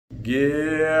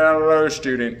Hello,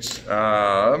 students.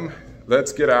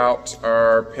 Let's get out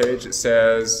our page that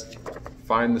says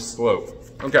find the slope.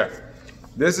 Okay,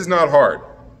 this is not hard.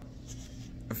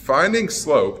 Finding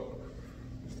slope,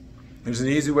 there's an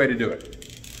easy way to do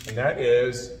it, and that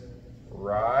is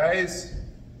rise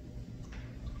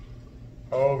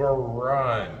over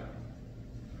run.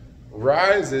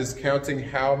 Rise is counting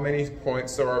how many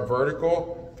points are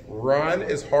vertical. Run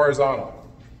is horizontal.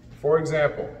 For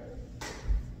example,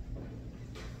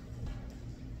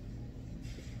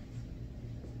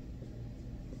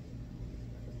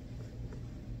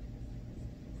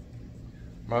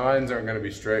 my lines aren't going to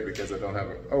be straight because I don't have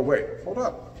a, oh wait, hold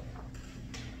up.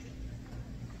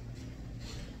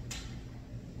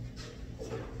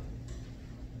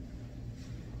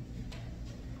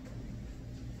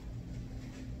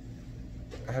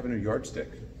 I have a new yardstick.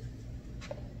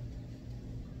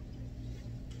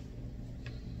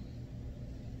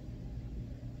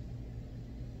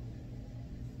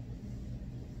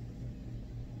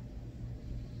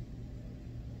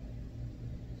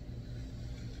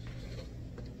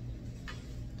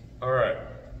 All right.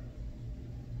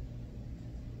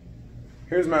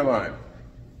 Here's my line.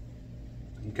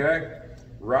 Okay?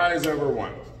 Rise over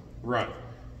one. Run.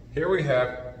 Here we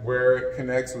have where it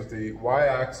connects with the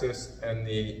y-axis and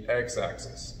the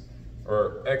x-axis,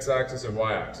 or x-axis and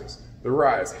y-axis. The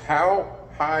rise. How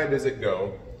high does it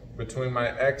go between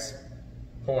my x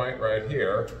point right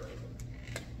here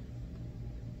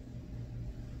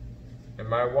and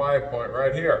my y point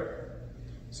right here?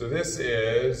 So this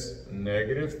is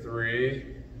 -3,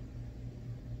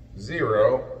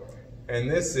 0, and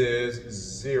this is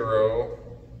 0,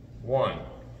 1.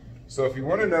 So if you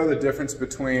want to know the difference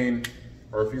between,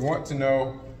 or if you want to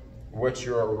know what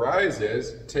your rise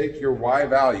is, take your y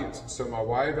values. So my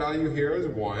y value here is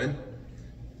 1,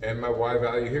 and my y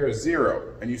value here is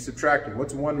 0, and you subtract them.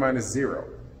 What's 1 minus 0?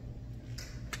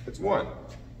 It's 1.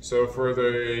 So for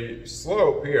the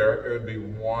slope here, it would be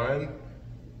 1,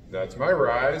 that's my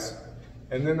rise,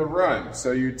 and then the run.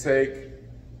 So you take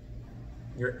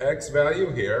your x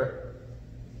value here,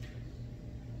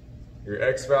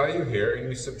 and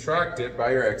you subtract it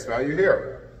by your x value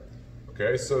here.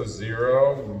 Okay, so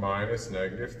 0 minus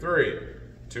 -3.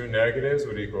 Two negatives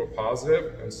would equal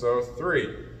positive, and so 3.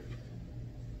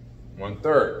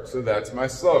 1/3. So that's my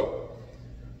slope.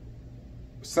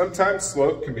 Sometimes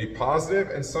slope can be positive,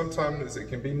 and sometimes it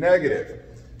can be negative.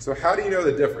 So how do you know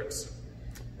the difference?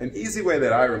 An easy way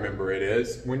that I remember it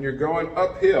is when you're going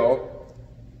uphill,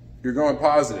 you're going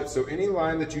positive. So any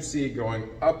line that you see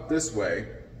going up this way,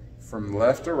 from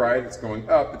left to right, it's going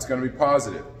up, it's going to be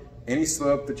positive. Any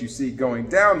slope that you see going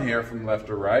down here from left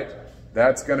to right,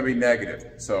 that's going to be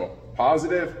negative. So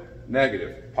positive,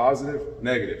 negative, positive,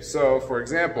 negative. So for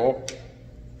example,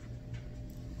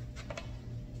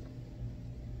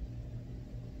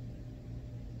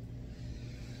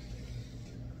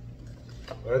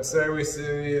 let's say we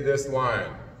see this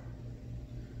line.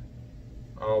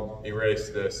 I'll erase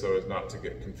this so as not to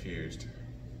get confused.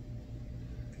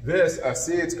 This, I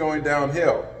see it's going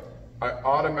downhill. I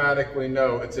automatically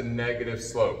know it's a negative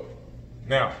slope.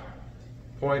 Now,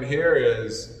 point here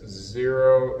is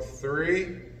 0,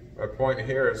 3. My point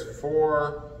here is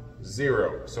 4,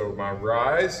 0. So my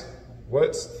rise,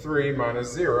 what's 3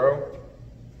 minus 0?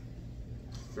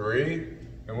 3.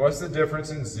 And what's the difference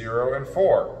in 0 and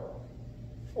 4?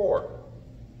 4.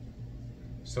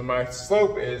 So my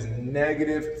slope is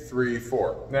 -3,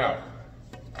 4. Now,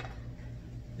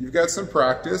 you've got some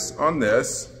practice on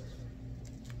this.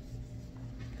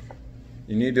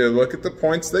 You need to look at the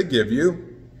points they give you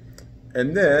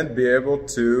and then be able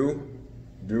to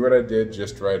do what I did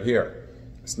just right here.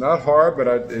 It's not hard,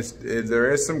 but there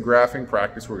is some graphing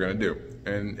practice we're going to do,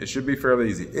 and it should be fairly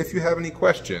easy. If you have any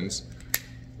questions,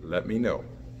 let me know.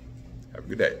 Have a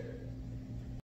good day.